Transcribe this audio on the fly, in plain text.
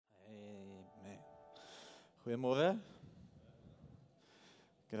Goeiemôre.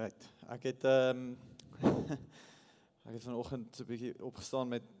 Great. Ek het vanoggend 'n bietjie opgestaan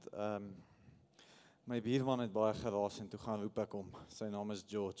met my buurman het baie geraas en toe gaan roep ek hom. Sy naam is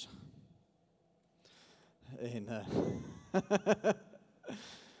George. En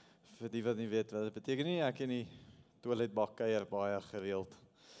vir die wat nie weet wat dit beteken nie, ek in die toiletbak kuier baie gereeld.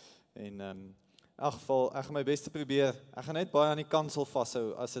 En in elk geval, ek gaan my bes te probeer. Ek gaan net baie aan die kansel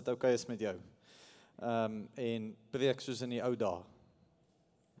vashou as dit oukei is met jou. En preek soos in die ou dae.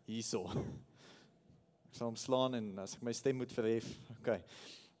 Hierso. Ek sal hom slaan en as ek my stem moet verhef, okay.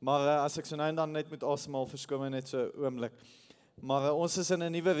 Maar as ek so nou en dan net moet asemhaal, verskoon my net so oomblik. Maar ons is in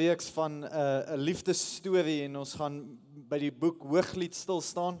 'n nuwe reeks van 'n Liefdes Storie en ons gaan by die boek Liefdes stil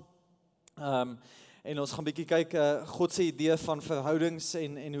staan. En ons gaan bietjie kyk God se idee van verhoudings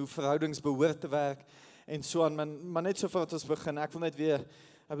en hoe verhoudings behoort te werk en so aan, maar net so voordat ons begin, ek wil net weer,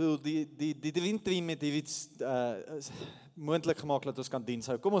 ek bedoel, die Dream met hierdie moontlik gemaak dat ons kan diens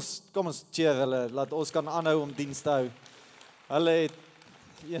hou. Kom ons cheer hulle, laat ons kan aanhou om diens te hou. Hulle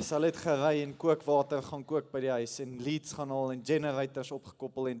het gery en kookwater gaan kook by die huis en leads gaan haal en generators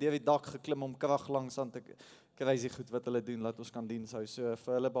opgekoppel en deur die dak geklim om krag langs aan te crazy goed wat hulle doen, laat ons kan diens hou. So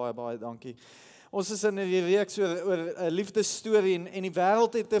vir hulle baie dankie. Ons is in die reeks oor 'n liefdesstorie en die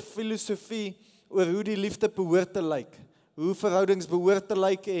wêreld het 'n filosofie oor hoe die liefde behoort te lyk. Hoe verhoudings behoort te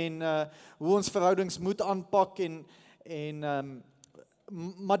lyk en hoe ons verhoudings moet aanpak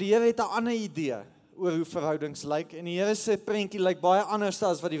maar die Here het 'n ander idee oor hoe verhoudings lyk en die Here se prentjie lyk baie anders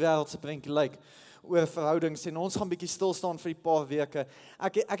as wat die wêreld se prentjie lyk oor verhoudings en ons gaan bietjie stil staan vir die paar weke.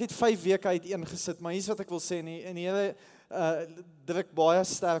 Ek het 5 weke uiteengesit, maar hier's wat ek wil sê en die Here druk baie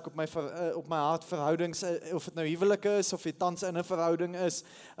sterk op my hart verhoudings, of dit nou huwelike is of jy tans in 'n verhouding is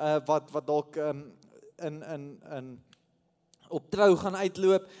wat dalk in op trou gaan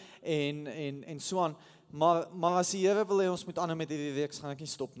uitloop en so aan. Maar as die Here wil hê ons moet aanhou met hierdie reeks, gaan ek nie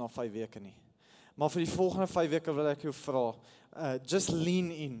stop na 5 weke nie. Maar vir die volgende 5 weke wil ek jou vra, just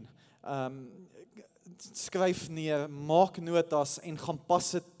lean in. Skryf neer, maak notas en gaan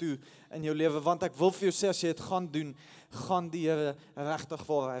pas dit toe in jou lewe, want ek wil vir jou sê, as jy dit gaan doen, gaan die Here regtig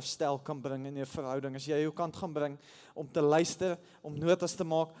waar herstel kan bring in jou verhouding. As jy jou kant gaan bring om te luister, om notas te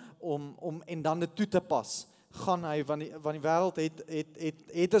maak, en dan dit toe te pas, gaan hy, want die wêreld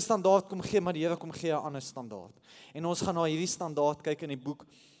het 'n standaard kom gee, maar die Here kom gee 'n ander standaard. En ons gaan na hierdie standaard kyk in die boek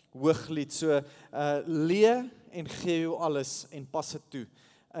Hooglied. So, leer en gee jou alles en pas dit toe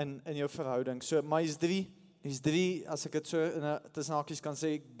in jou verhouding. So, maar hier's drie, as ek dit so tussen hakies kan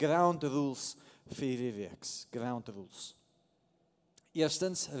sê, ground rules vir hierdie reeks. Ground rules.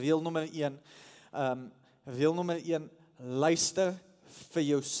 Eerstens, reël nommer 1, luister vir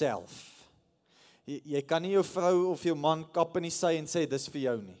jouself. Jy kan nie jou vrou of jou man kap in die sy en sê, dis vir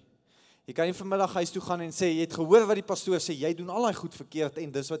jou nie. Jy kan nie vanmiddag huis toe gaan en sê, jy het gehoor wat die pastoor sê, jy doen al die goed verkeerd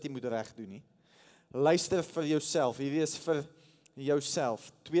en dis wat jy moet reg doen nie. Luister vir jouself, hierdie is vir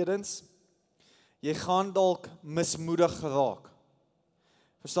jouself. Tweedens, jy gaan dalk mismoedig geraak.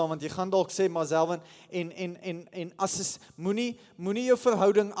 Verstaan, want jy gaan dalk sê, maar Selwyn, moenie jou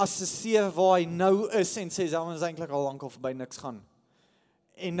verhouding assesseer waar hy nou is en sê, Selwyn is eintlik al lank al verby niks gaan.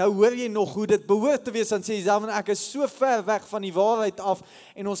 En nou hoor jy nog hoe dit behoort te wees, dan sê jy, Selwyn, ek is so ver weg van die waarheid af,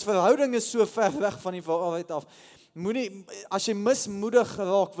 en ons verhouding is so ver weg van die waarheid af. Moenie, as jy mismoedig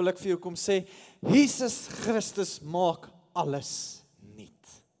geraak, wil ek vir jou kom sê, Jesus Christus maak alles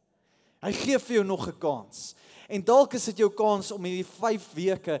nuut. Hy gee vir jou nog 'n kans. En dalk is dit jou kans om hierdie 5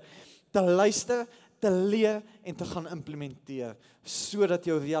 weke te luister, te leer en te gaan implementeer, sodat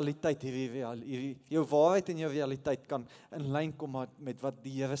jou realiteit, jou waarheid en jou realiteit kan in lyn kom met wat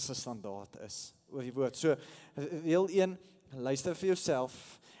die Here se standaard is oor die woord. So, reël 1, luister vir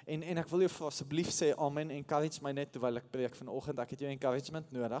jouself, en ek wil jou vra, asseblief sê amen, encourage my net terwyl ek preek vanoggend, ek het jou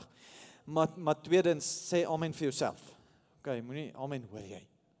encouragement nodig, maar tweedens, sê amen vir jouself. Okay, moenie amen hoor jy.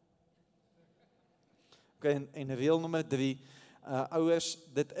 Okay, en reël nommer 3, ouers,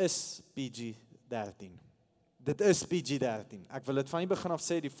 dit is PG-13. Dit is PG-13. Ek wil dit van die begin af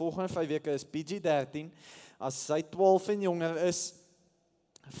sê, die volgende 5 weke is PG-13. As sy 12 en jonger is,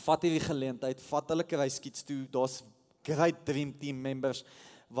 vat hierdie geleentheid, vat hulle kruiskiets toe, daar's great Dream Team members,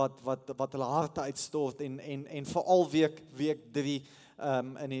 wat hulle harte uitstort, en veral week 3,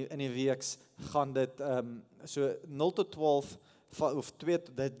 in die reeks, gaan dit, so 0 tot 12, of 3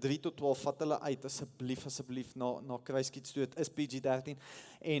 tot 12, vat hulle uit, asseblief, na kruiskiets toe, het is PG-13,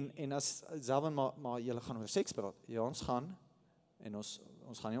 en as, Selwyn, maar julle gaan oor seks praat, ja, ons gaan, en ons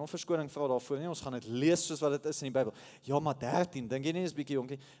gaan nie om verskoning vra daarvoor nie, ons gaan dit lees soos wat dit is in die Bybel, ja, maar 13, dink jy nie, is bietjie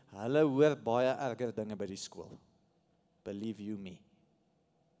jonkie, hulle hoor baie erger dinge by die skool, believe you me,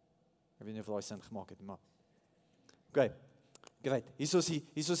 ek weet nie of daai sin gemaak het, maar Okay. Great. Hier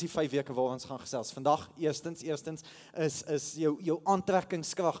is die 5 weke waar ons gaan gesels. Vandag eerstens is jou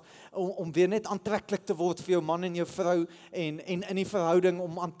aantrekkingskrag om weer net aantreklik te word vir jou man en jou vrou en in die verhouding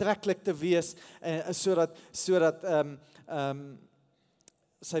om aantreklik te wees sodat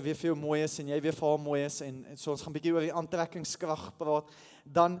sy weer vir jou mooi is en jy weer vir haar mooi is en so ons gaan 'n bietjie oor die aantrekkingskrag praat.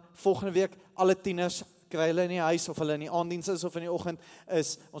 Dan volgende week alle tieners kry hulle in die huis of hulle in die aanddiens is of in die oggend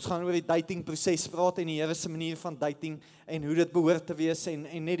is, ons gaan oor die dating proses praat en die Here se manier van dating en hoe dit behoort te wees en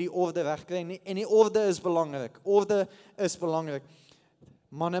net die orde regkry en die orde is belangrik. Orde is belangrik.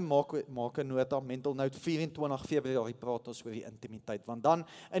 Manne maak 'n nota, mental note, 24 Februarie praat ons oor die intimiteit, want dan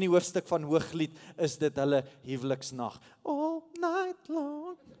in die hoofstuk van Hooglied is dit hulle huweliksnag. All night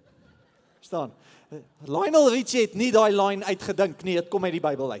long. Staan. Lionel Richie het nie daai line uitgedink nie, dit kom uit die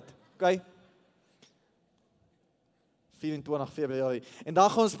Bybel uit. Okay? 24 Februarie. En dan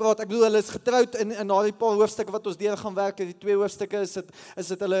gaan ons praat, ek bedoel, hulle is getroud in daai paar hoofstukke wat ons deur gaan werk, die 2 hoofstukke is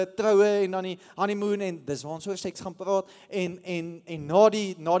dit hulle troue en dan die honeymoon en dis waar ons oor seks gaan praat en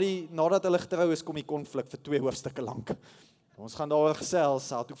nadat hulle getrou is, kom die konflik vir 2 hoofstukke lank. Ons gaan daaroor gesels,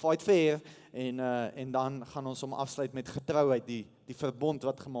 how to fight fair en dan gaan ons hom afsluit met getrouheid, die verbond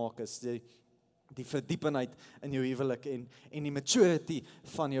wat gemaak is, die verdiepenheid in jou huwelik en die maturity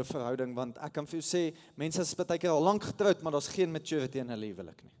van jou verhouding, want ek kan vir jou sê, mense is baie keer al lank getroud, maar daar's geen maturity in hulle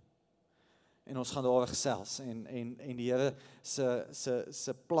huwelik nie. En ons gaan daaroor gesels en die Here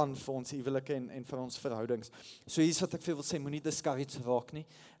se plan vir ons huwelike en vir ons verhoudings. So hier's wat ek vir wil sê, moenie discouraged raak nie.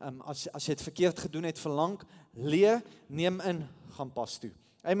 As jy het verkeerd gedoen het vir lank, leer, neem in, gaan pas toe.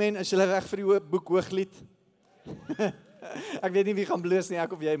 Amen, is julle reg vir die boek Hooglied? Ek weet nie wie gaan bloos nie,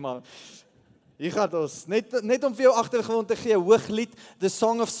 ek of jy maar. Hier gaan ons, net om vir jou agtergrond te gee, Hooglied, the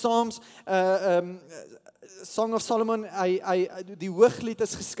Song of Psalms, Song of Solomon, die Hooglied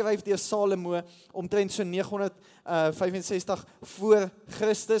is geskryf deur Salomo, omtrent so 965 voor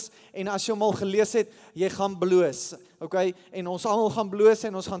Christus, en as jy hom al gelees het, jy gaan bloos, okay? En ons almal gaan bloos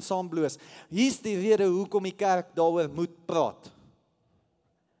en ons gaan saam bloos. Hier's die rede hoekom die kerk daaroor moet praat.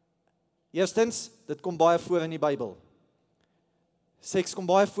 Eerstens, dit kom baie voor in die Bybel. Seks kom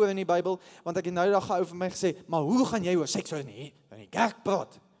baie voor in die Bybel, want ek het nou dag 'n ou vir my gesê, maar hoe gaan jy oor seks in die kerk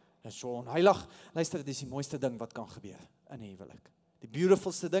praat? Dit is so onheilig. Luister, dit is die mooiste ding wat kan gebeur in 'n huwelik. Die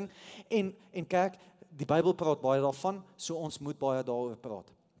beautifulste ding. En kerk, die Bybel praat baie daarvan, so ons moet baie daaroor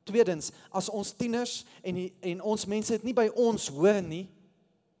praat. Tweedens, as ons tieners en ons mense dit nie by ons hoor nie,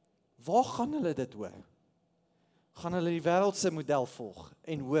 waar gaan hulle dit hoor? Gaan hulle die wêreldse model volg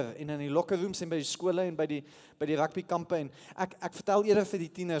en hoor, en in die locker rooms en by die skole en by die rugbykampe, en ek vertel eerder vir die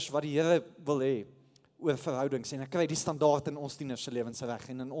tieners wat die Here wil hê oor verhoudings, en ek kry die standaard in ons tieners se lewens reg,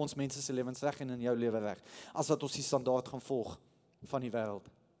 en in ons mense se lewens reg, en in jou lewe reg, as wat ons die standaard gaan volg van die wêreld.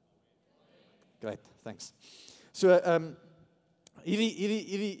 Great, thanks. So,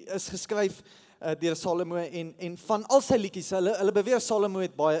 hierdie is geskryf deur Salomo en van al sy liedjies, hulle beweer Salomo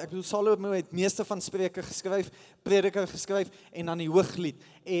het baie, ek bedoel Salomo het meeste van Spreuke geskryf, Prediker geskryf en dan die Hooglied.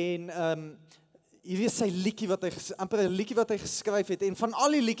 En hierdie is sy liedjie wat hy amper 'n liedjie wat hy geskryf het en van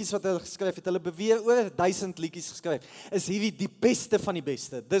al die liedjies wat hy geskryf het, hulle beweer oor 1000 liedjies geskryf. Is hierdie die beste van die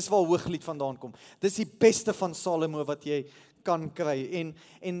beste. Dis waar Hooglied vandaan kom. Dis die beste van Salomo wat jy kan kry.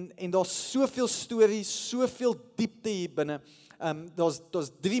 En daar's soveel stories, soveel diepte hier binne. Daar's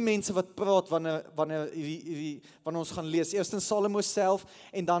 3 mense wat praat wanneer ons gaan lees. Eerstens Salomo self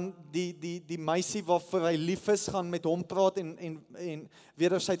en dan die meisie waarvoor hy lief is, gaan met hom praat en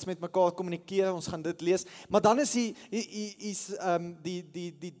wederzijds met mekaar kommunikeer. Ons gaan dit lees. Maar dan is die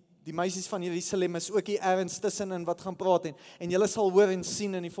meisies van Jerusalem is ook hier ergens tussenin wat gaan praat en julle sal hoor en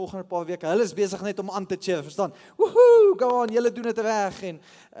sien in die volgende paar weke. Hulle is besig net om aan te cheer, verstaan? Woehoe, go on, julle doen dit reg en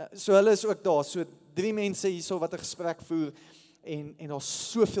so hulle is ook daar. So 3 mense hierso wat 'n gesprek voer. En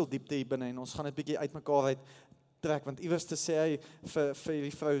daar's soveel diepte hier binne en ons gaan dit bietjie uitmekaar uit trek, want iewers te sê hy vir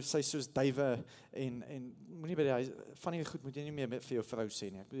die vrou, sy soos duiwe en moenie by die huis, van die goed moet jy nie meer vir jou vrou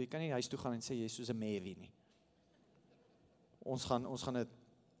sê nie. Ek bedoel, jy kan nie huis toe gaan en sê jy is soos 'n Mary nie. Ons gaan dit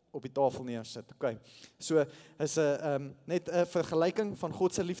op die tafel neersit. Okay. So is net 'n vergelyking van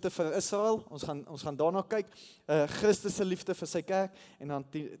God se liefde vir Israel. Ons gaan daarna kyk. Christus se liefde vir sy kerk en dan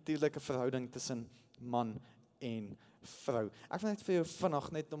natuurlik 'n verhouding tussen man en vrou. Ek wil net vir jou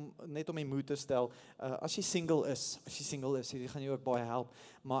vinnig net om die moed te stel. As jy single is, hierdie gaan jou ook baie help,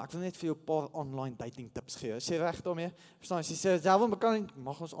 maar ek wil net vir jou 'n paar online dating tips gee. Is jy reg daarmee? Verstaan, as jy sê, ja,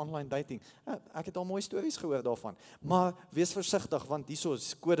 mag ons online dating. Ek het al mooi stories gehoor daarvan. Maar wees versigtig want hierso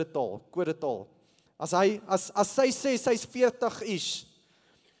is kodetaal. As sy sê sy's 40-ish,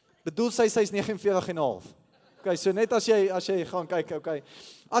 bedoel sy's 49 en 'half. Okay, so net as jy gaan kyk, okay.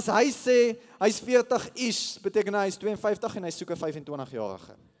 As hy sê, hy's 40-ish, beteken hy is 52 en hy soek 'n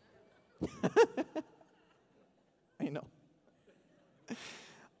 25-jarige. I know.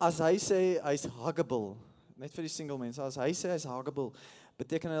 As hy sê, hy's huggable, net vir die single mense, as hy sê, hy's huggable,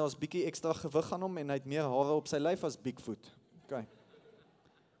 beteken hy as bietjie ekstra gewig aan hom en hy het meer hare op sy lyf as Bigfoot. Okay.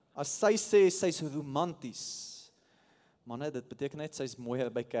 As sy sê, sy's romanties, manne, dit beteken net, sy's mooier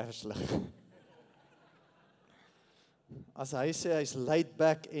by Kerslig. As hy sê, hy's laid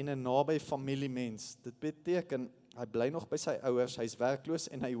back en 'n naby familiemens, dit beteken, hy bly nog by sy ouers, hy's werkloos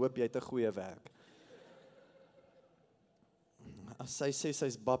en hy hoop jy het 'n goeie werk. As sy sê,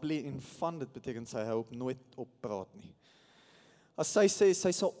 sy's bubbly en fun, dit beteken, sy hou nooit op praat nie. As sy sê,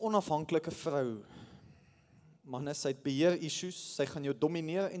 sy's 'n onafhanklike vrou, manne, sy het beheer issues, sy gaan jou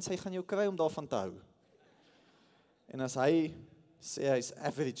domineer en sy gaan jou kry om daarvan te hou. En as hy sê, hy's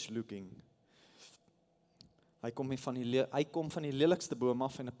average looking, hy kom van die lelikste boom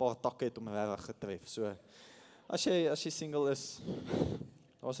af en 'n paar takke het hom regtig getref. So, as jy single is,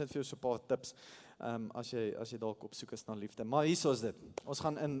 daar's net vir jou so 'n paar tips, as jy dalk op soek is na liefde. Maar hierso is dit. Ons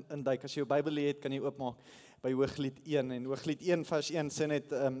gaan induik. As jy jou Bybel het, kan jy oopmaak by Hooglied 1. En Hooglied 1 vers 1 sê net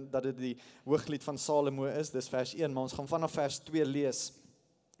dat dit die Hooglied van Salomo is. Dis vers 1, maar ons gaan vanaf vers 2 lees.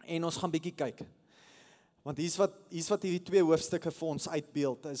 En ons gaan bietjie kyk. Want hier's wat hierdie 2 hoofstukke vir ons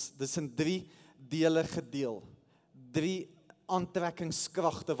uitbeeld. Dis in 3 dele gedeel. 3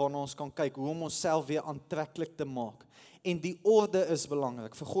 aantrekkingskragte waarna ons kan kyk, hoe om onsself weer aantreklik te maak. En die orde is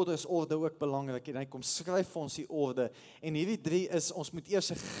belangrik, vir God is orde ook belangrik, en hy kom skryf vir ons die orde, en hierdie 3 is, ons moet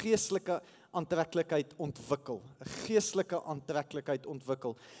eers 'n geestelike aantreklikheid ontwikkel, 'n geestelike aantreklikheid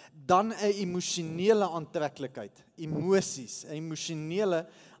ontwikkel, dan 'n emosionele aantreklikheid, emosies, 'n emosionele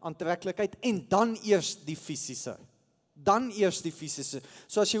aantreklikheid, en dan eers die fisiese.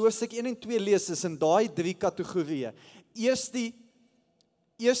 So as jy hoofstuk 1 en 2 lees, is in daai 3 kategorieë. Eers die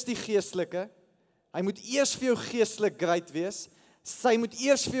geestelike, hy moet eers vir jou geestelik great wees, sy moet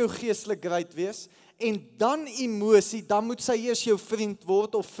eers vir jou geestelik great wees, en dan emosie, dan moet sy eers jou vriend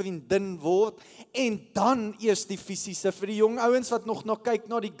word of vriendin word, en dan eers die fisiese. Vir die jong ouens wat nog kyk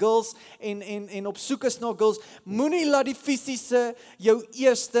na die girls en op soek is na girls, moenie laat die fisiese jou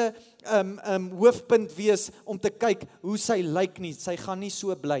eerste hoofpunt wees om te kyk hoe sy lyk nie, sy gaan nie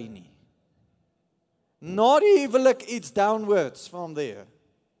so bly nie. Na die huwelik, it's downwards from there.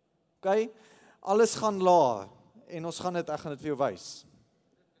 Okay? Alles gaan laag, en ek gaan dit vir jou wys.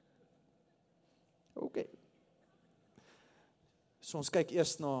 Okay. So ons kyk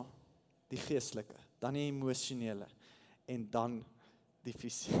eers na die geestelike, dan die emosionele, en dan die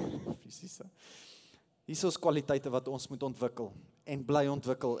fisiese. Hier is kwaliteite wat ons moet ontwikkel, en bly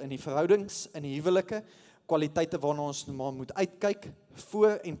ontwikkel, in die verhoudings, in die huwelike, kwaliteite waarna ons maar moet uitkyk,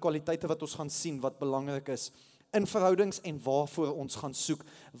 voor, en kwaliteite wat ons gaan sien, wat belangrik is, in verhoudings, en waarvoor ons gaan soek,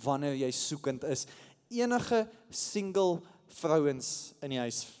 wanneer jy soekend is. Enige single vrouens in die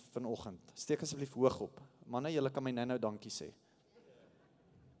huis vanoggend, steek asseblief hoog op. Manne, julle kan my nou dankie sê.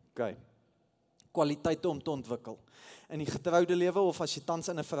 Okay. Kwaliteite om te ontwikkel. In die getroude lewe, of as jy tans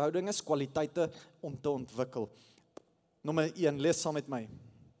in 'n verhouding is, kwaliteite om te ontwikkel. Nommer 1, lees saam met my.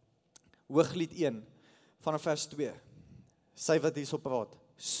 Hooglied 1, vanaf vers 2. Sy wat hierso praat,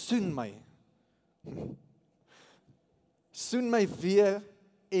 soen my. Soen my weer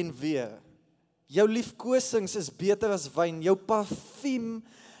en weer. Jou liefkosings is beter as wyn, jou parfuum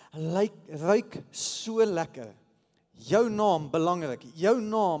ruik so lekker. Jou naam, belangrik, jou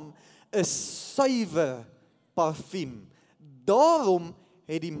naam is suiwer parfuum. Daarom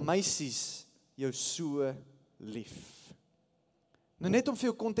het die meisies jou so lief. Nou net om vir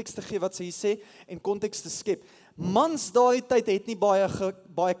jou konteks te gee wat sy hier sê, en konteks te skep. Mans daardie tyd het nie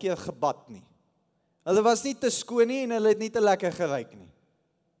baie keer gebad nie. Hulle was nie te skoon nie, en hulle het nie te lekker geruik nie.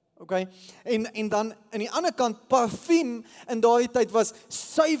 Okay? En dan, aan die ander kant, parfuum in daardie tyd was,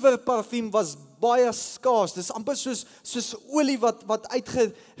 suiwer parfuum was baie skaars. Dis amper soos olie wat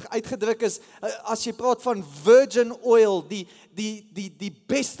uitgedruk is, as jy praat van virgin oil, die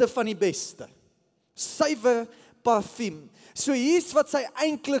beste van die beste. Suiwer parfuum. So hier's wat sy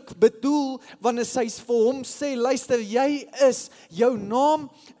eintlik bedoel, wanneer sy vir hom sê, luister, jou naam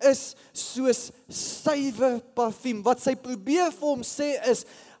is soos suiwer parfuum. Wat sy probeer vir hom sê is,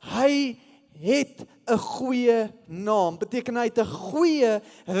 hy het 'n goeie naam, beteken hy het 'n goeie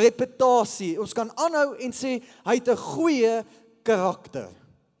reputasie. Ons kan aanhou en sê, hy het 'n goeie karakter.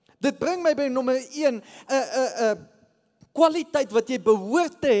 Dit bring my by nommer 1, 'n kwaliteit wat jy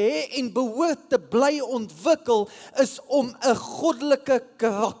behoort te hê en behoort te bly ontwikkel, is om 'n goddelike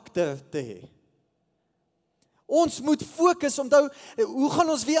karakter te hê. Ons moet fokus, onthou, hoe gaan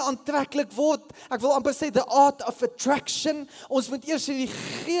ons weer aantreklik word? Ek wil amper sê, the art of attraction. Ons moet eers hierdie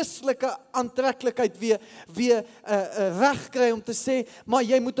geestelike aantreklikheid weer reg kry om te sê, maar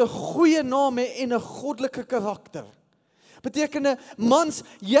jy moet 'n goeie naam hê en 'n goddelike karakter. Beteken, mans,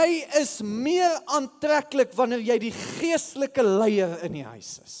 jy is meer aantreklik wanneer jy die geestelike leier in die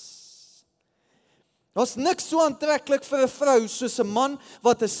huis is. Daar's niks so aantreklik vir 'n vrou soos 'n man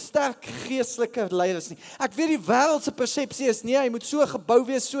wat 'n sterk geestelike leier is nie. Ek weet die wêreld se persepsie is nee, hy moet so gebou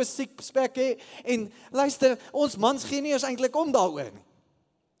wees, so six-pack hê en luister, ons mans gee nie eens eintlik om daaroor nie.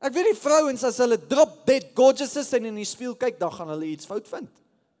 Ek weet die vrouens as hulle drop dead gorgeous is en in die spieël kyk, dan gaan hulle iets fout vind.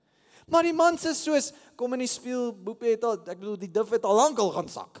 Maar die mans is soos kom in die spieël, boepie het al, ek bedoel die dif het al lankal gaan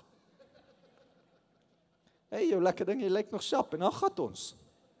sak. Hey, jou lekker ding, jy lyk nog sharp en dan gat ons.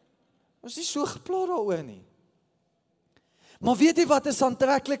 Ons is nie so geplaas daaroor nie. Maar weet jy wat is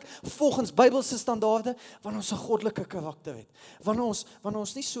aantreklik volgens Bybelse standaarde? Wanneer ons 'n goddelike karakter het. Wanneer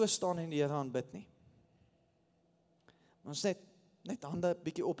ons nie so staan en die Here aanbid nie. Ons net hande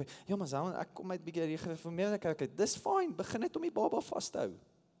bietjie op. Ja, maar Samuel, ek kom uit bietjie die gereformeerde kerk uit. Dis fyn, begin net om die baba vas te hou.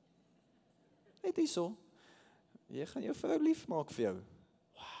 Net hierso. Jy gaan jou vrou lief maak vir jou.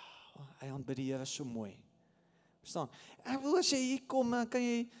 Wow, hy aanbid die Here so mooi. Verstaan? Ek wil as jy hier kom, kan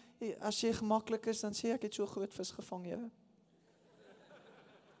jy as jy gemaklik is, dan sê ek het so groot vis gevang, Here.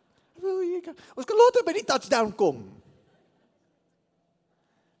 Ons kan later by die touchdown kom.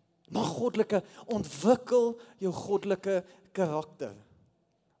 Maar goddelike, ontwikkel jou goddelike karakter.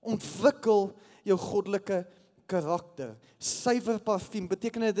 Ontwikkel jou goddelike karakter. Suiwer parfuum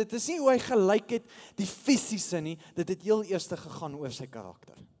beteken dit is nie hoe hy gelyk het die fisiese nie, dit het heel eers gegaan oor sy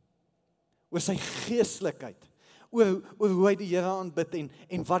karakter. Oor sy geestelikheid. Oor hoe hy die Here aanbid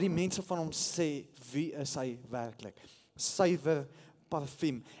en wat die mense van hom sê, wie is hy werklik? Suiwer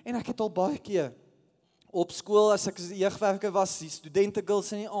parfuum. En ek het al baie keer op skool, as ek jeugwerker was, die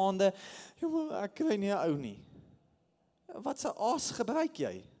studente-girls in die aande, ek kry nie 'n ou nie. Wat se aas gebruik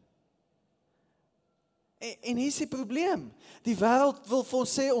jy? En hier is die probleem. Die wêreld wil vir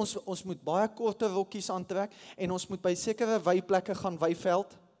ons sê, ons moet baie korte rokkies aantrek, en ons moet by sekere weiplekke gaan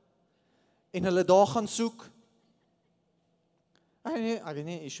weiveld, en hulle daar gaan soek. Ek het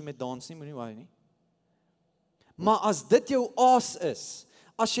nie 'n issue met dans nie, moenie worry nie. Maar as dit jou aas is,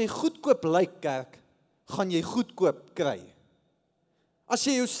 as jy goedkoop lyk kerk, gaan jy goedkoop kry. As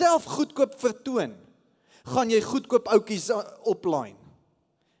jy jouself goedkoop vertoon, gaan jy goedkoop ouetjies opline.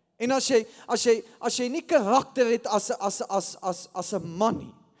 En as jy nie karakter het as 'n man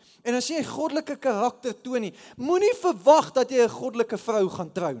nie, en as jy 'n goddelike karakter toon nie, moenie verwag dat jy 'n goddelike vrou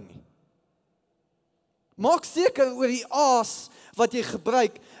gaan trou nie. Maak seker oor die aas wat jy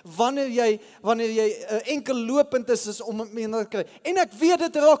gebruik, wanneer jy enkel lopend is om mense te kry. En ek weet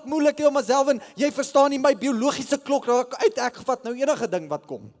dit raak moeilik, maar Selwyn, jy verstaan nie, my biologiese klok raak uit, ek vat nou enige ding wat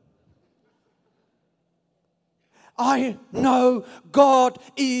kom. I know God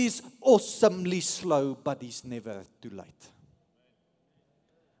is awesomely slow, but he's never too late.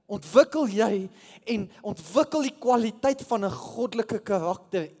 Ontwikkel jy en ontwikkel die kwaliteit van 'n goddelike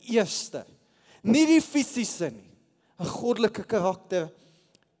karakter eerste. Nie die fisiese nie. 'n goddelike karakter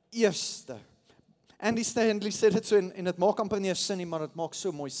eerste. Andy Stanley sê dit so en dit maak amper nie sin nie, maar dit maak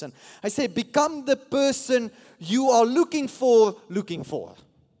so mooi sin. Hy sê, become the person you are looking for.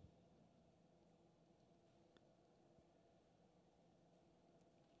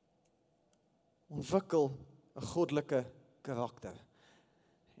 Ontwikkel 'n goddelike karakter.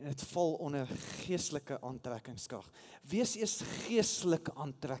 En dit val onder geestelike aantrekkingskrag. Wees eers geestelik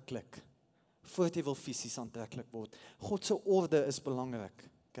aantreklik, voordat jy wil fisies aantreklik word. God se orde is belangrik,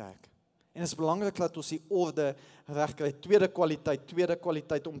 kerk. En dit is belangrik dat ons die orde reg kry. Tweede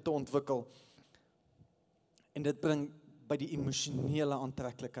kwaliteit om te ontwikkel. En dit bring by die emosionele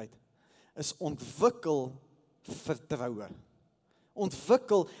aantreklikheid. Is ontwikkel vertroue.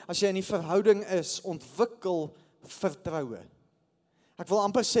 Ontwikkel, as jy in die verhouding is, ontwikkel vertroue. Ek wil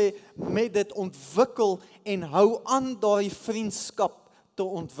amper sê, met dit ontwikkel en hou aan daai vriendskap te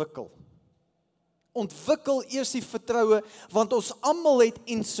ontwikkel. Ontwikkel eers die vertroue, want ons almal het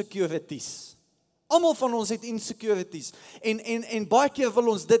insecurities. Almal van ons het insecurities. En baie keer wil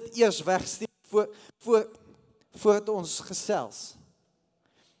ons dit eers wegsteek voordat ons gesels.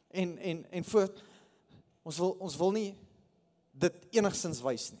 En ons wil nie dit enigstens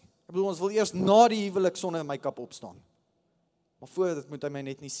wys nie. Ek bedoel, ons wil eers na die huwelik sonder make-up opstaan. Maar voor dit moet hy my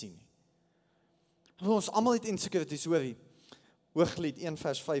net nie sien nie. Ons almal het insecurities, hoorie. Hooglied 1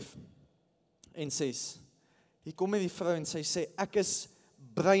 vers 5 en 6. Hier kom die vrou en sy sê, ek is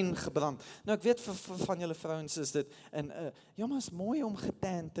bruin gebrand. Nou ek weet vir van julle vrouens is dit ja, maar is mooi om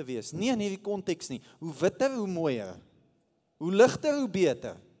getan te wees. Nie in hierdie konteks nie. Hoe witter, hoe mooier. Hoe ligter, hoe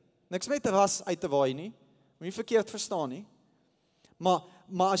beter. Niks met ras uit te waai nie. Moet nie verkeerd verstaan nie.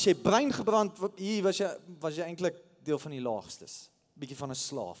 Maar as jy bruin gebrand, hier was jy eintlik deel van die laagstes. Bietjie van 'n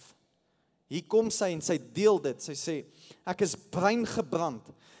slaaf. Hier kom sy en sy deel dit. Sy sê, ek is bruin gebrand.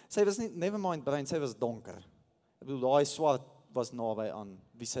 Sy was nie, never mind bruin, sy was donker. Ek bedoel, daai swart was naby aan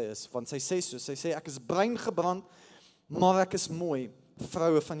wie sy is. Want sy sê so, sy sê, ek is bruin gebrand, maar ek is mooi,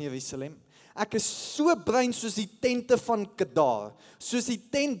 vroue van Jerusalem. Ek is so bruin soos die tente van Kedar, soos die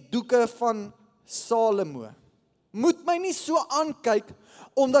tentdoeke van Salomo. Moet my nie so aankyk,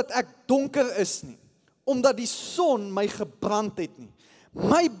 omdat ek donker is nie, omdat die son my gebrand het nie.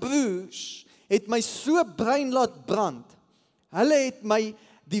 My broers het my so bruin laat brand, hulle het my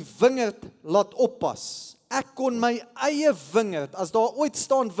die wingerd laat oppas. Ek kon my eie wingerd, as daar ooit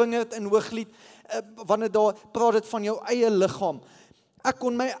staan wingerd in Hooglied, wanneer daar praat dit van jou eie liggaam, ek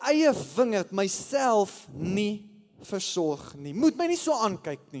kon my eie wingerd myself nie versorg nie. Moet my nie so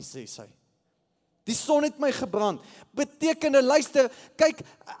aankyk nie, sê sy. Die son het my gebrand. Betekende, luister, kyk,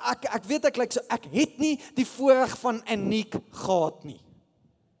 ek weet ek lyk so, ek het nie die voorreg van Aniek gehad nie.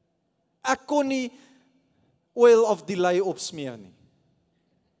 Ek kon nie oil of delay opsmeer nie.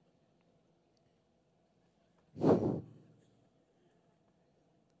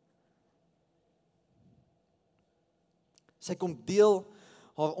 Sy kom deel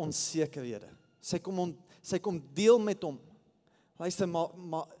haar onsekerhede. Sy kom deel met hom. Luister,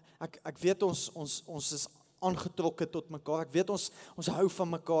 maar ek weet ons is aangetrokke tot mekaar. Ek weet ons hou van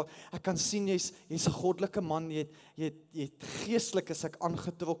mekaar. Ek kan sien jy's 'n goddelike man, jy het geestelik is ek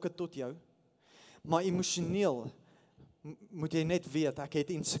aangetrokke tot jou. Maar emosioneel moet jy net weet, ek het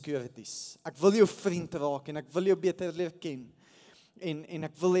insecurities. Ek wil jou vriend raak en ek wil jou beter leer ken. En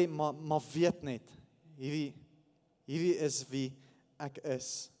ek wil hê, maar weet net, hierdie is wie ek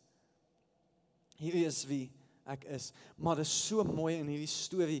is. Hierdie is wie ek is. Maar dit is so mooi in hierdie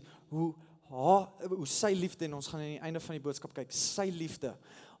storie, hoe sy liefde, en ons gaan aan die einde van die boodskap kyk, sy liefde,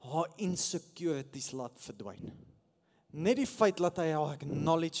 haar insecurities laat verdwyn. Net die feit dat hy haar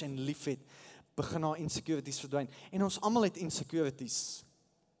acknowledge en lief het, begin haar insecurities verdwyn. En ons almal het insecurities,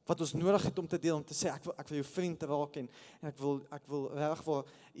 wat ons nodig het om te deel, om te sê, ek wil jou vriend raak, en ek wil reg waar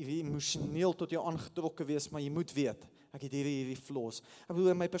emosioneel tot jou aangetrokke wees, maar jy moet weet, ek het hierdie flaws. Ek bedoel,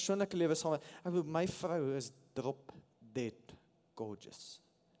 in my persoonlike lewe saam, ek bedoel, my vrou is drop dead gorgeous.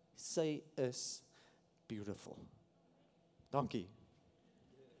 Sy is beautiful. Dankie.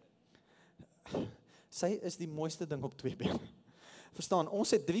 Sy is die mooiste ding op 2 bene. Verstaan,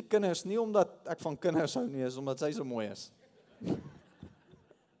 ons het 3 kinders, nie omdat ek van kinders hou nie, is omdat sy so mooi is.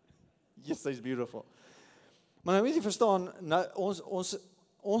 Yes, sy is beautiful. Maar nou moet jy verstaan, nou,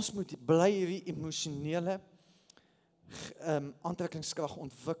 ons moet bly hierdie emosionele aantrekkingskrag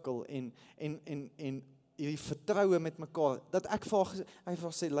ontwikkel en hierdie vertroue met mekaar, dat ek vir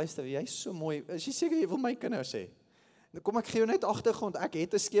haar sê, luister, jy is so mooi, is jy seker jy wil my kinders hê? Dan kom ek gee jou net agtergrond, ek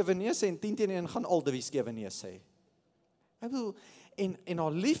het 'n skewe neus en 10-1 gaan al 3 skewe neus hê. Ek bedoel, en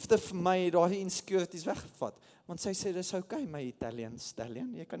haar liefde vir my het daai insecurities weggevat, want sy sê, dis okay, my Italian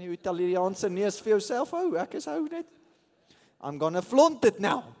stallion, jy kan jou Italiaanse neus vir jouself hou, ek is hou net. I'm gonna flaunt it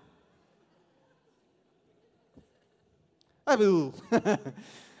now. Ek bedoel,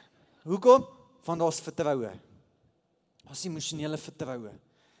 hoekom? Van daar's vertroue. Daar's emosionele vertroue.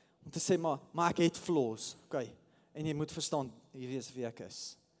 Om te sê, maar ek het flaws, okay, en jy moet verstaan, hierdie is wie ek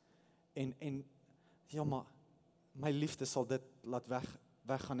is. En ja, maar my liefde sal dit laat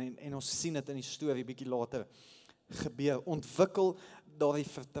weggaan, en ons sien dit in die storie bietjie later gebeur. Ontwikkel daardie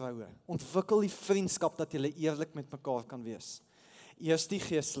vertroue. Ontwikkel die vriendskap dat jy eerlik met mekaar kan wees. Eers die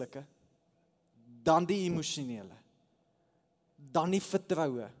geestelike, dan die emosionele, dan die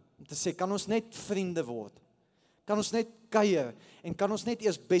vertroue. Om te sê, kan ons net vriende word? Kan ons net kuier? En kan ons net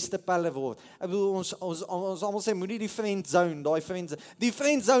eers beste pelle word? Ek bedoel, ons almal sê, moenie die friend zone, die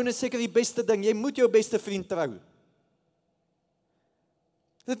friend zone is seker die beste ding, jy moet jou beste vriend trou.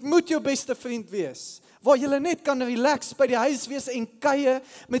 Dit moet jou beste vriend wees, waar jy net kan relax by die huis wees en kuier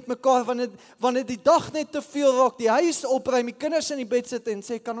met mekaar, wanneer die dag net te veel raak, die huis opruim, die kinders in die bed sit en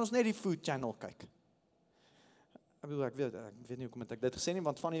sê, kan ons net die Food Channel kyk? Ek bedoel, ek weet nie hoekom het ek dit gesê nie,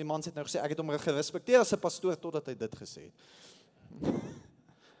 want van die mans het nou gesê, ek het hom gerespekteer as 'n pastoor, totdat hy dit gesê het.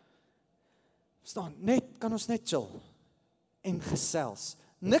 Verstaan, kan ons net chill, en gesels,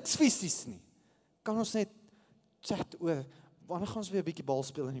 niks fisies nie, kan ons net chat oor, wanneer gaan ons weer 'n bietjie bal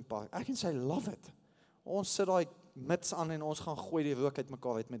speel in die park, ek en sy love it, ons sit daai mits aan, en ons gaan gooi die rook uit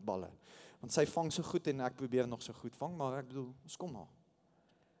mekaar uit met balle, want sy vang so goed, en ek probeer nog so goed vang, maar ek bedoel, ons kom maar.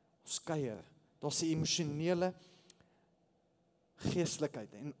 ons kuier, daar's 'n emosionele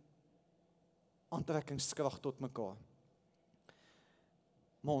geestelikheid en aantrekkingskrag tot mekaar.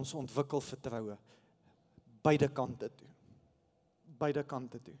 Maar ons ontwikkel vertroue, beide kante toe. Beide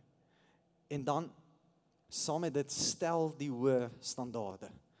kante toe. En dan, saam met dit, stel die hoër standaarde.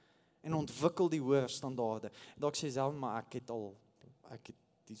 En ontwikkel die hoër standaarde. Dalk sê self, maar ek het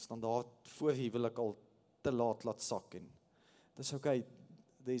die standaard voor huwelik al te laat sak en dis okay,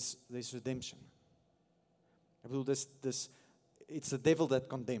 there's redemption. Ek bedoel, it's the devil that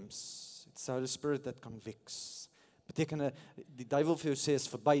condemns. It's the Holy Spirit that convicts. Beteken, die duiwel vir jou sê, is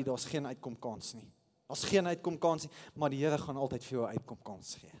verby, daar's geen uitkomkans nie. Daar's geen uitkomkans nie, maar die Here gaan altyd vir jou 'n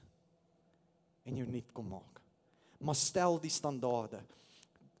uitkomkans gee. En jou nuut kom maak. Maar stel die standaarde.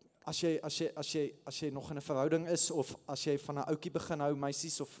 As jy nog in 'n verhouding is, of as jy van 'n ouetjie begin hou,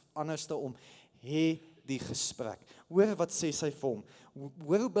 meisies of anderste om, hê die gesprek. Hoor wat sê sy vir hom.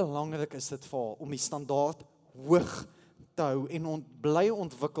 Hoor hoe belangrik is dit vir haar, om die standaard hoog te hou, en bly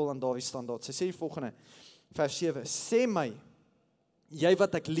ontwikkel aan daardie standaard. Sy sê die volgende, vers 7, sê my, jy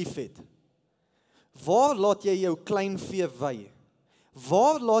wat ek lief het, waar laat jy jou klein vee wei?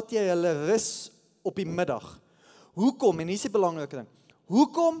 Waar laat jy hulle rus op die middag? Hoekom, en hier is die belangrike ding,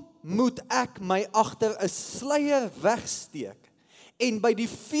 hoekom moet ek my agter 'n sluier wegsteek en by die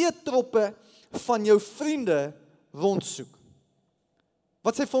veetroppe van jou vriende rondsoek?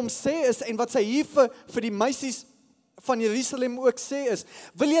 Wat sy vir hom sê is, en wat sy hier vir die meisies van Jerusalem ook sê is,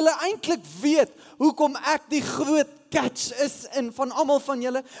 wil julle eintlik weet hoekom ek die groot catch is in van almal van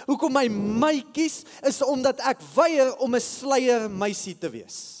julle? Hoekom my kies is omdat ek weier om 'n sluier meisie te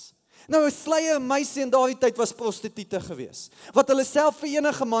wees. Nou 'n sluier meisie in daardie tyd was prostituie gewees, wat hulle self vir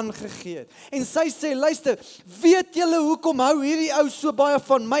enige man gegee het. En sy sê, luister, weet julle hoekom hou hierdie ou so baie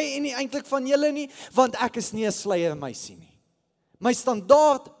van my en nie eintlik van julle nie? Want ek is nie 'n sluier meisie nie. My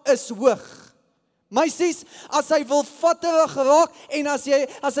standaard is hoog. Meisies, as hy wil vatterig raak, en as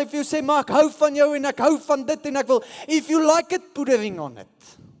hy vir jou sê, maar ek hou van jou, en ek hou van dit, en ek wil, if you like it, put a ring on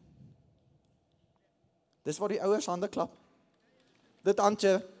it. Dis waar die ouers hande klap. Dit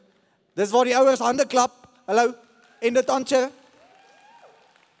Antje. Dis waar die ouers hande klap. Hallo. En dit Antje.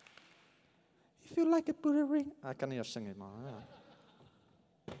 If you like it, put a ring. Ek kan nie eers sing nie, maar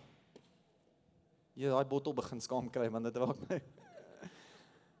ja. Jy daai bottel begin skaam kry, want dit raak my.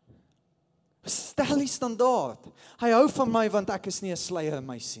 Stel die standaard. Hy hou van my, want ek is nie 'n sluier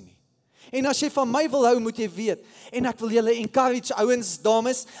meisie nie. En as jy van my wil hou, moet jy weet, en ek wil julle encourage, ouens,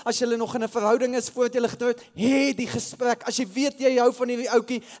 dames, as julle nog in 'n verhouding is, voordat julle getroud, hê die gesprek. As jy weet, jy hou van hierdie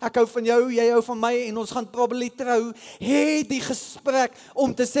ouetjie, ek hou van jou, jy hou van my, en ons gaan probably trou, hê die gesprek,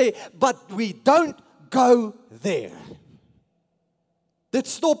 om te sê, but we don't go there. Dit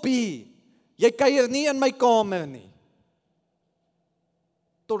stop hier. Jy kuier nie in my kamer nie.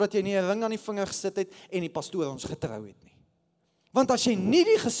 Totdat jy nie 'n ring aan die vinger gesit het, en die pastoor ons getrou het nie. Want as jy nie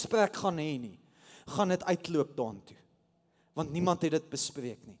die gesprek gaan hê nie, gaan dit uitloop daartoe. Want niemand het dit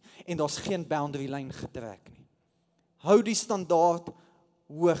bespreek nie. En daar's geen boundary line getrek nie. Hou die standaard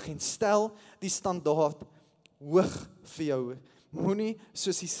hoog en stel die standaard hoog vir jou. Moenie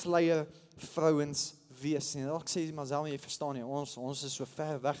soos die sluier vrouens wees nie. Dalk sê jy maar self, jy verstaan nie, ons is so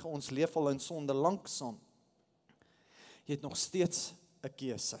ver weg, ons leef al in sonde lank saam. Jy het nog steeds 'n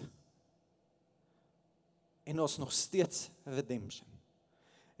keuse. En ons nog steeds redemption.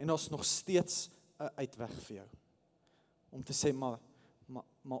 En ons nog steeds 'n uitweg vir jou. Om te sê, maar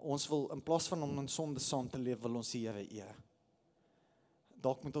ons wil, in plaas van om in sonde saam te leef, wil ons die Here eer.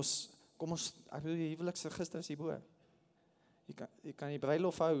 Dalk moet ons, ek bedoel, die huweliksregister is hierbo. Jy kan die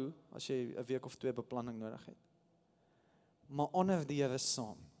bruilof hou, as jy 'n week of 2 beplanning nodig het. Maar honor die Here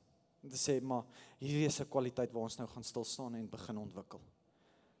saam. Om te sê, maar hierdie is 'n kwaliteit waar ons nou gaan stil staan en begin ontwikkel.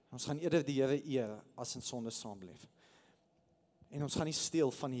 Ons gaan eerder die Here eer as in sonde saamleef. En ons gaan nie steel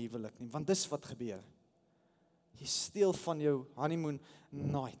van die huwelik nie, want dis wat gebeur. Jy steel van jou honeymoon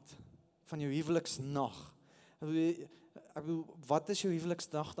night, van jou huweliksnag. Ek bedoel, wat is jou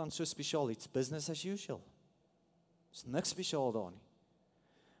huweliksdag dan so spesiaal? It's business as usual. Is niks spesiaal daar nie.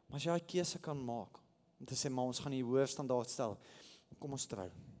 Maar as jy 'n keuse kan maak, om te sê, maar ons gaan die hoër standaard stel, kom ons trou.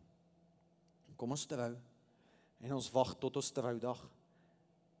 Kom ons trou, en ons wag tot ons troudag.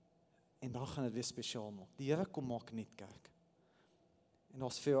 En dan gaan dit weer spesiaal maak. Die Here kom maak nuut kerk. En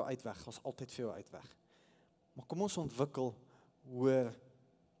daar's vir jou uitweg, daar's altyd vir jou uitweg. Maar kom ons ontwikkel hoër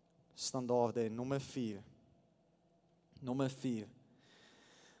standaarde. En nommer 4,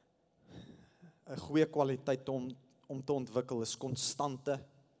 'n goeie kwaliteit om te ontwikkel is konstante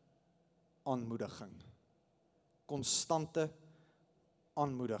aanmoediging. Konstante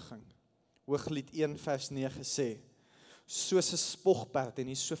aanmoediging. Hooglied 1 vers 9 sê, soos 'n spogperd en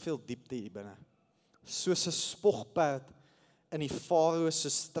hier's soveel diepte hier binne. Soos 'n spogperd in die farao se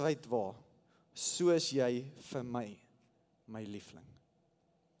strydwa, so is jy vir my liefling.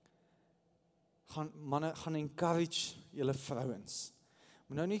 Manne, gaan encourage julle vrouens.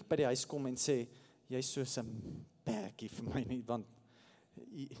 Moet nou nie by die huis kom en sê, jy's soos 'n bergie vir my nie, want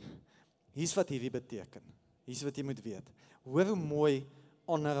hier's wat hierdie beteken. Hier's wat jy moet weet. Hoor hoe mooi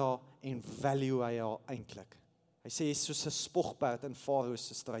honor haar en value hy haar eintlik. Hy sê jy's soos 'n spogperd in farao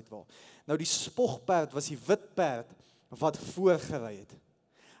se strydwa. Nou die spogperd was die wit perd wat voorgery het.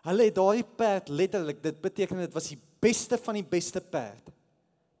 Hulle het daardie perd letterlik, dit beteken dit was die beste van die beste perd.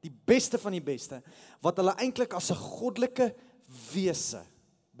 Die beste van die beste, wat hulle eintlik as 'n goddelike wese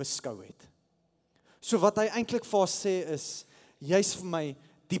beskou het. So wat hy eintlik vir haar sê is, jy's vir my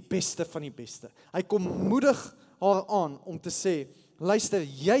die beste van die beste. Hy kom moedig haar aan om te sê, luister,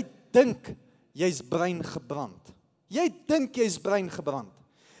 jy dink jy's brein gebrand. Jy dink jy's brein gebrand.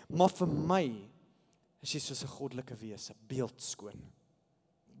 Maar vir my is jy soos 'n goddelike wese, beeldskoon.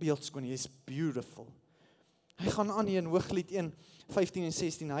 Beeldskoon, jy's beautiful. Hy gaan aan hier in Hooglied 1, 15 en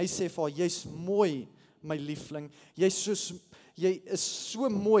 16, hy sê vir haar, jy's mooi, my liefling, jy is so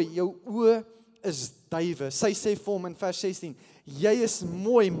mooi, jou oë is duiwe. Sy sê vir hom in vers 16, jy is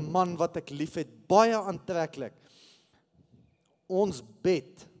mooi man wat ek lief het, baie aantreklik. Ons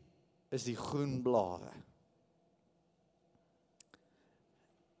bed is die groen blare.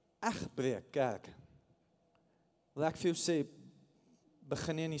 Egbreek, kerk. Wil ek vir jou sê,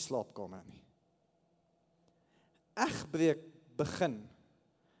 begin nie in die slaapkamer nie. Egbreek begin,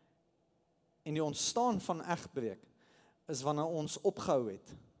 en die ontstaan van egbreek, is wanneer ons opgehou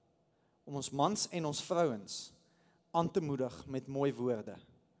het, om ons mans en ons vrouens aan te moedig met mooi woorde,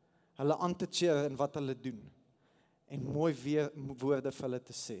 hulle aan te cheer in wat hulle doen, en mooi woorde vir hulle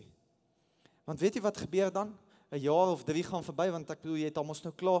te sê. Want weet jy wat gebeur dan? 'n jaar of 3 gaan verby, want ek bedoel, jy het almos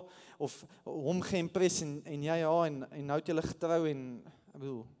nou klaar, of hom geïmpres, en jy ja, en nou het julle getrou, en ek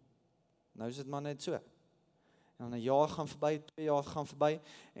bedoel, nou is dit maar net so. En dan 'n jaar gaan verby, 2 jaar gaan verby,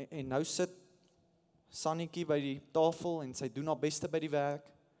 en nou sit Sannetjie by die tafel, en sy doen haar beste by die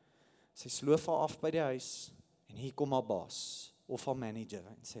werk, sy sloof haar af by die huis, en hier kom haar baas, of haar manager,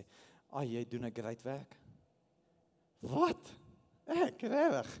 en sê, jy doen 'n great werk. Wat? Ek,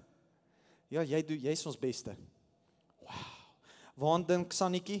 regtig? Ja, jy's ons beste. Wow. Waar dink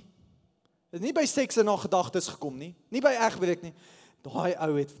Sannetjie? Dit is nie by seks en na gedagtes gekom nie, nie by egbreek nie. Daai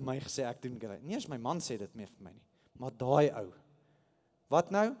ou het vir my gesê, ek doen great. Nie eens my man sê dit meer vir my nie, maar daai ou.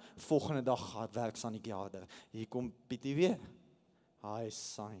 Wat nou? Volgende dag gaan werk Sannetjie harder. Hier kom Pietie weer. Hi,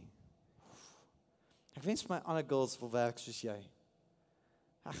 Sannie. Ek wens my ander girls wil werk soos jy.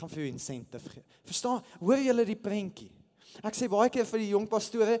 Ek gaan vir jou incentive gee. Verstaan, hoor julle die prentjie? Ek sê baie keer vir die jong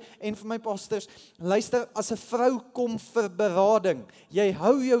pastore en vir my pastors, luister, as 'n vrou kom vir berading, jy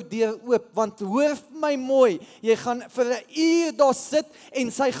hou jou deur oop, want hoor my mooi, jy gaan vir 'n uur daar sit, en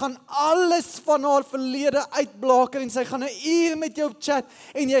sy gaan alles van haar verlede uitblaker, en sy gaan 'n uur met jou chat,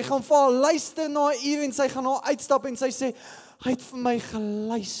 en jy gaan vir haar luister na 'n uur, en sy gaan haar uitstap, en sy sê, hy het vir my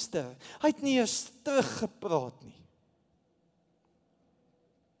geluister, hy het nie eens teruggepraat nie.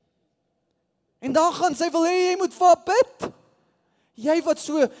 En dan gaan sy wil hê, jy moet vir haar bid. Jy wat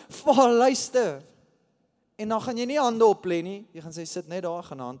so vir haar luister. En dan gaan jy nie hande op lê nie. Jy gaan sê, sit net daar,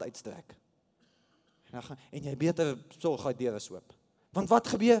 gaan 'n hand uitstrek. En jy beter sorg hy deur is oop. Want wat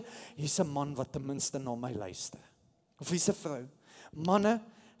gebeur? Hier's 'n man wat ten minste na my luister. Of hier's 'n vrou. Manne,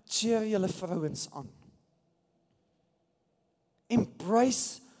 cheer julle vrouens aan.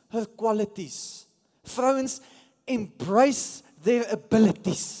 Embrace her qualities. Vrouens, embrace their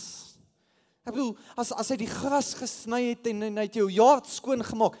abilities. Ek bedoel, as hy die gras gesny het en hy het jou jaard skoon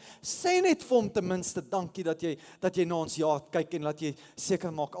gemaak, sê net vir hom ten minste dankie dat jy na ons jaard kyk en dat jy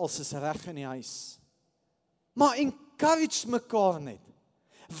seker maak alles is reg in die huis. Maar encourage mekaar net.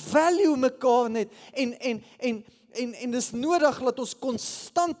 Value mekaar net en dis nodig dat ons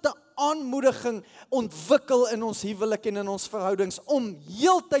konstante aanmoediging ontwikkel in ons huwelik en in ons verhoudings om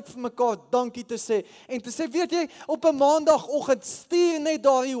heeltyd vir mekaar dankie te sê en te sê, weet jy, op 'n maandagoggend stuur net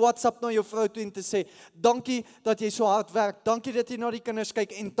daardie WhatsApp na jou vrou toe en te sê, dankie dat jy so hard werk, dankie dat jy na die kinders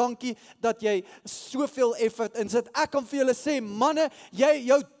kyk en dankie dat jy soveel effort insit. Ek kan vir julle sê, manne,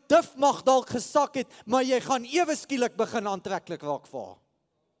 jou dif mag dalk gesak het, maar jy gaan ewe skielik begin aantreklik raak vir haar.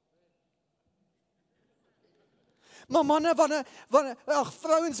 Maar manne,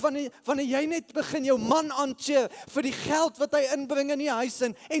 vrouens, wanneer jy net begin jou man aancheer vir die geld wat hy inbring in die huis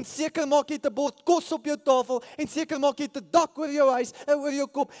en seker maak jy het 'n bord kos op jou tafel, en seker maak jy het 'n dak oor jou huis, oor jou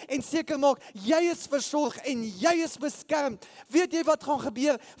kop, en seker maak jy is versorg en jy is beskermd. Weet jy wat gaan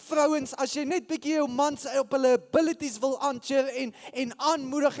gebeur? Vrouens, as jy net bietjie jou mans op hulle abilities wil aancheer en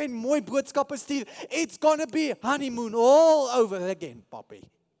aanmoedig en mooi boodskappe stuur, it's gonna be honeymoon all over again, papi.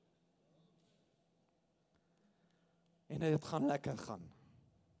 En dit gaan lekker gaan.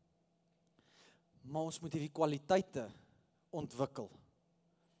 Maar ons moet hierdie kwaliteite ontwikkel.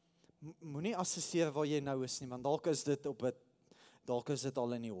 Moenie assesseer waar jy nou is nie, want dalk is dit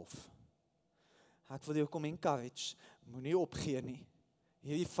al in die hof. Ek wil jou kom encourage, moenie opgee nie.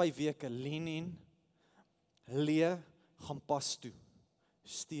 Hierdie 5 weke, lean in, leer, gaan pas toe.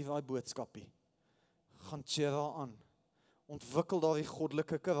 Stuur daai boodskapie. Gaan cheer haar aan. Ontwikkel daardie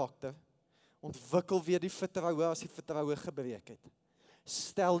goddelike karakter. Ontwikkel weer die vertroue as die vertroue gebreek het.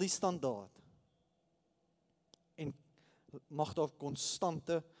 Stel die standaard. En mag daar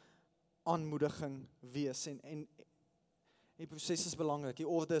konstante aanmoediging wees. En die proses is belangrik, die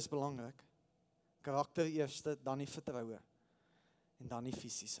orde is belangrik. Karakter eerste, dan die vertroue. En dan die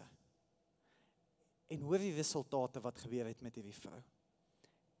fisiese. En hoor die resultate wat gebeur het met hierdie vrou.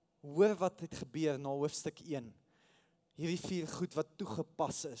 Hoor wat het gebeur na hoofstuk 1. Hierdie 4 goed wat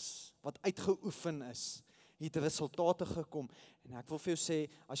toegepas is, wat uitgeoefen is, het resultate gekom. En ek wil vir jou sê,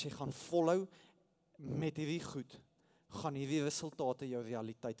 as jy gaan follow met hierdie goed, gaan hierdie resultate jou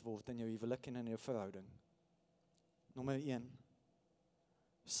realiteit word in jou huwelik en in jou verhouding. Nommer 1,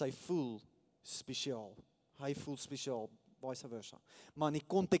 sy voel spesiaal. Hy voel spesiaal, vice versa. Maar in die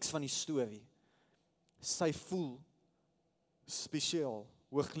konteks van die storie, sy voel spesiaal.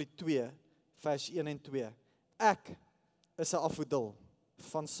 Hooglied 2, vers 1 en 2. Ek is 'n afodil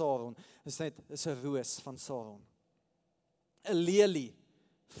van Saron. Is 'n roos van Saron. 'n lelie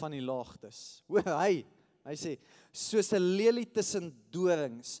van die laagtes. Hoor hy sê, soos 'n lelie tussen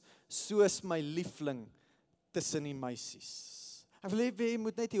dorings, soos my liefling tussen die meisies. Ek wil hê jy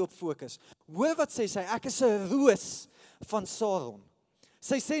moet net hierop fokus. Hoor wat sê sy, ek is 'n roos van Saron.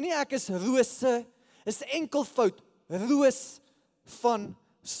 Sy sê nie ek is rose, is enkelvoud, roos van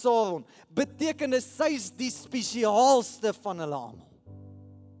Saron. Beteken sy is die spesiaalste van hulle almal.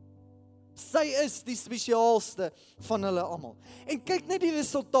 Sy is die spesiaalste van hulle almal. En kyk net die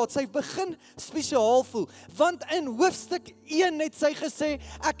resultaat, sy begin spesiaal voel, want in hoofstuk 1 het sy gesê,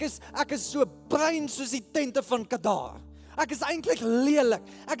 ek is so bruin soos die tente van Kedar. Ek is eintlik lelik,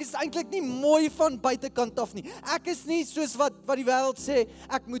 ek is eintlik nie mooi van buitekant af nie, ek is nie soos wat die wêreld sê,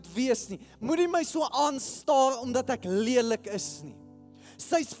 ek moet wees nie, moenie my so aanstaar, omdat ek lelik is nie.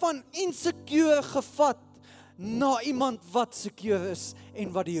 Sy's van insecure gevat, na iemand wat secure is,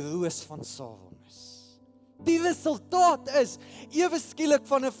 en wat die roos van Saron is. Die resultaat is, ewe skielik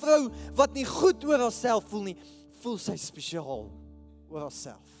van 'n vrou, wat nie goed oor haarself voel nie, voel sy spesiaal oor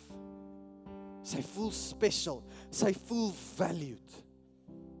haarself. Sy voel special, sy voel valued.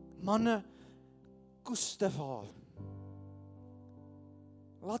 Manne, koester haar.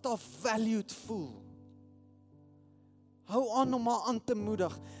 Laat haar valued voel. Hou aan om haar aan te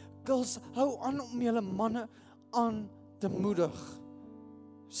moedig. Girls, hou aan om julle manne aan te moedig.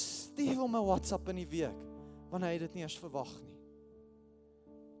 Stuur hom 'n WhatsApp in die week, wanneer hy dit nie eens verwag nie.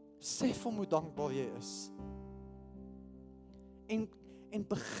 Sê vir hom hoe dankbaar jy is. En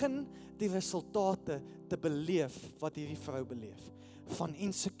begin die resultate te beleef wat hierdie vrou beleef. Van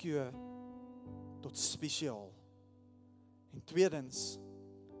insecure tot spesiaal. En tweedens,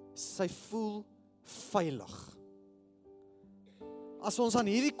 sy voel veilig. As ons aan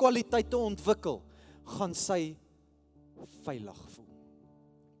hierdie kwaliteite ontwikkel, gaan sy veilig voel.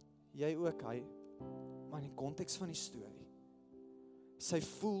 Jy ook, hy, maar in die konteks van die storie. Sy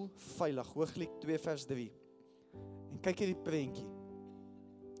voel veilig, Hooglied 2 vers 3. En kyk hierdie prentjie.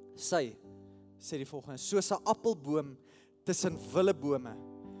 Sy sê die volgende, soos 'n appelboom tussen willebome,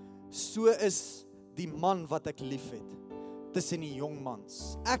 so is die man wat ek liefhet, tussen die jong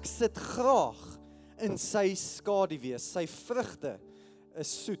mans. Ek sit graag in sy skaduwee, sy vrugte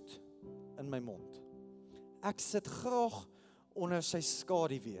is soet in my mond. Ek sit graag onder sy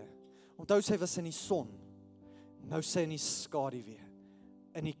skaduwee. Onthou, sy was in die son, nou sy in die skaduwee,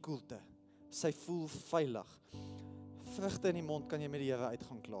 in die koelte. Sy voel veilig. Vrugte in die mond kan jy met die Here uit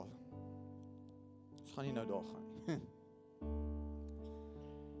gaan klaar. Ons gaan nie nou daar gaan nie.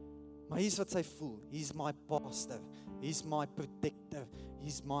 Maar hier's wat sy voel. He's my pastor, he's my protector,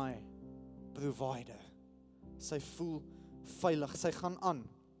 he's my provider. Sy voel veilig, sy gaan aan.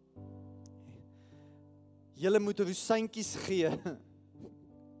 Julle moet rosyntjies gee.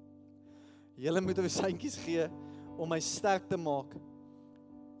 Julle moet rosyntjies gee om my sterk te maak.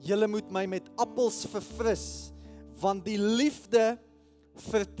 Julle moet my met appels verfris, want die liefde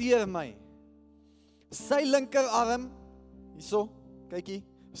verteer my. Sy linkerarm, hierso, kykie,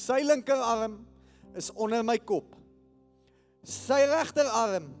 sy linkerarm is onder my kop. Sy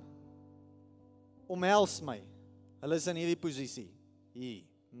regterarm omhels my. Hulle is in hierdie posisie, hier,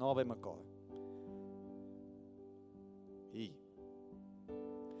 naby mekaar. Hier.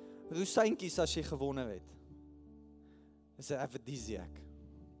 Rosyntjies, as jy gewonder het, is 'n aphrodisiac.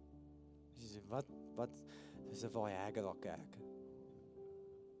 Jy sê, wat, is 'n Viagra kerk.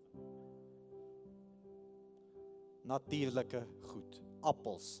 Natuurlike goed,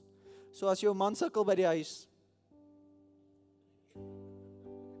 appels. So as jou man sukkel by die huis,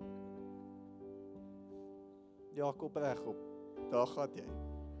 ja, kop regop, daar gaan jy.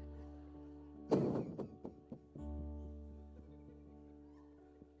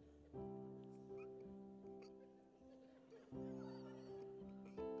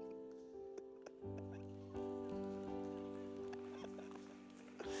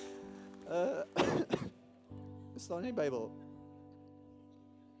 Staan in die Bybel.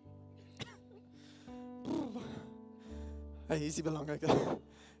 Hey, hier is die belangrike.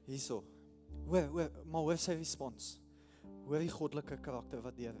 Hierso. Maar hoor sy respons. Hoor die goddelike karakter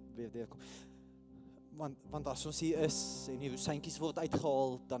wat weer deurkom. Want as ons hier is en die rosyntjies word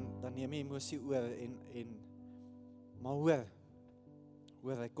uitgehaal, dan neem jy emosie oor maar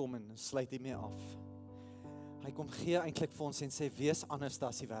hoor hy kom en sluit hiermee af. Hy kom gee eintlik vir ons en sê, wees anders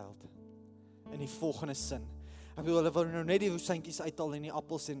as die wêreld. In die volgende sin. Ek bedoel, hulle wou nou net die rosyntjies uithaal en die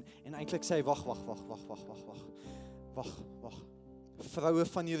appels en eintlik sê hy, wag. Vroue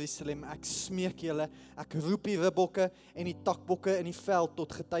van Jerusalem, ek smeek julle, ek roep die ribbokke en die takbokke in die veld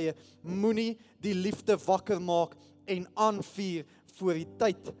tot getuie, moenie die liefde wakker maak en aanvuur voor die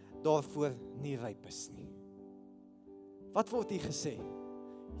tyd daarvoor nie ryp is nie. Wat word hier gesê?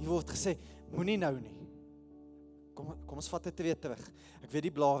 Hier word gesê, moenie nou nie. Kom ons vat 'n tree terug. Ek weet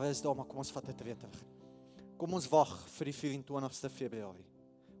die blare is daar, maar kom ons vat 'n tree terug. Kom ons wag vir die 24ste Februarie.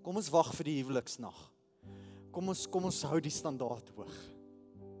 Kom ons wag vir die huweliksnag. Kom ons hou die standaard hoog.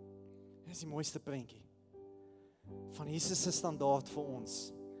 Dit is die mooiste prentjie van Jesus se standaard vir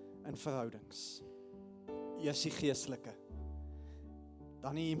ons in verhoudings. Eers die geestelike,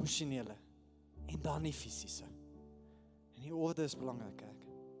 dan die emosionele en dan die fisiese. En die orde is belangrik, kerk.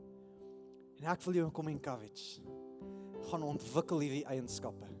 En ek wil jou kom encourage. Gaan ontwikkel hierdie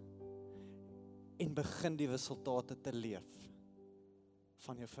eienskappe en begin die resultate te leef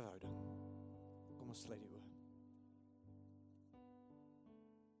van jou verhouding. Kom ons sluit die oë.